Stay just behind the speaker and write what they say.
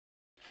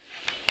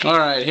All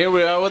right, here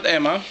we are with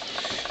Emma,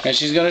 and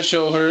she's gonna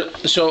show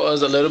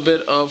us a little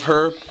bit of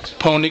her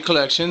pony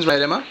collections, right,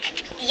 Emma?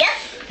 Yep.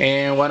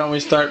 And why don't we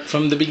start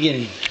from the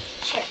beginning?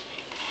 Sure.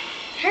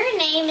 Her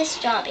name is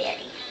Strawberry.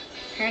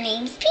 Her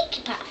name is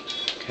Pinkie Pie.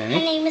 Okay. Her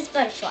name is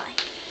Butterfly.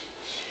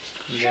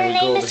 Then Her we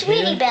name go is over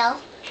Sweetie here. Belle,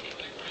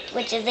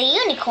 which is a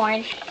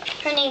unicorn.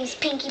 Her name is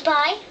Pinkie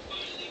Pie.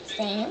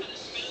 Same.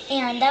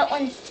 And that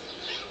one's,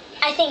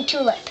 I think,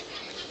 Tulip.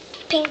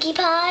 Pinkie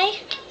Pie,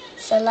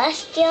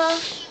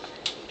 Celestia.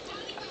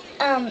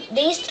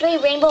 These three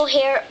rainbow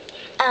hair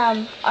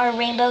are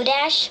Rainbow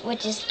Dash,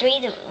 which is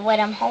what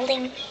I'm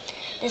holding.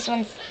 This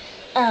one's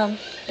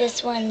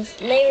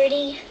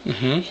Larity.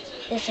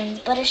 This one's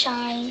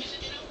Buttershine.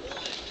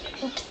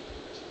 Oops,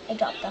 I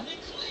dropped them.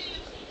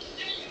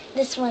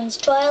 This one's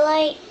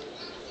Twilight,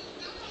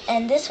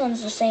 and this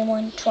one's the same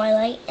one,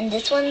 Twilight, and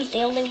this one's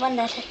the only one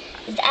that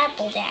is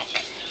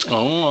Applejack.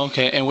 Oh,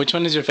 okay. And which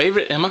one is your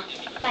favorite, Emma?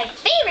 My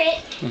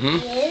favorite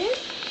is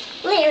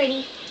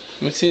Larity.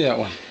 Let me see that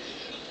one.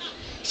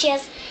 She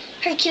has,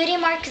 her cutie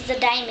mark is a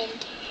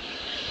diamond.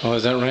 Oh,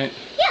 is that right?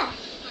 Yeah.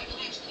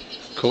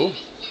 Cool.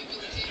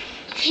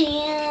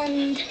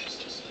 And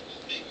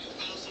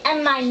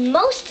my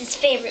mostest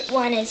favorite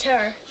one is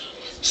her.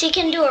 She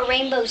can do a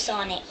rainbow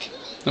Sonic.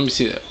 Let me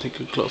see that. Take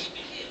it close.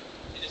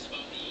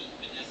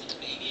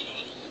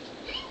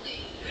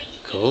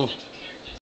 Cool.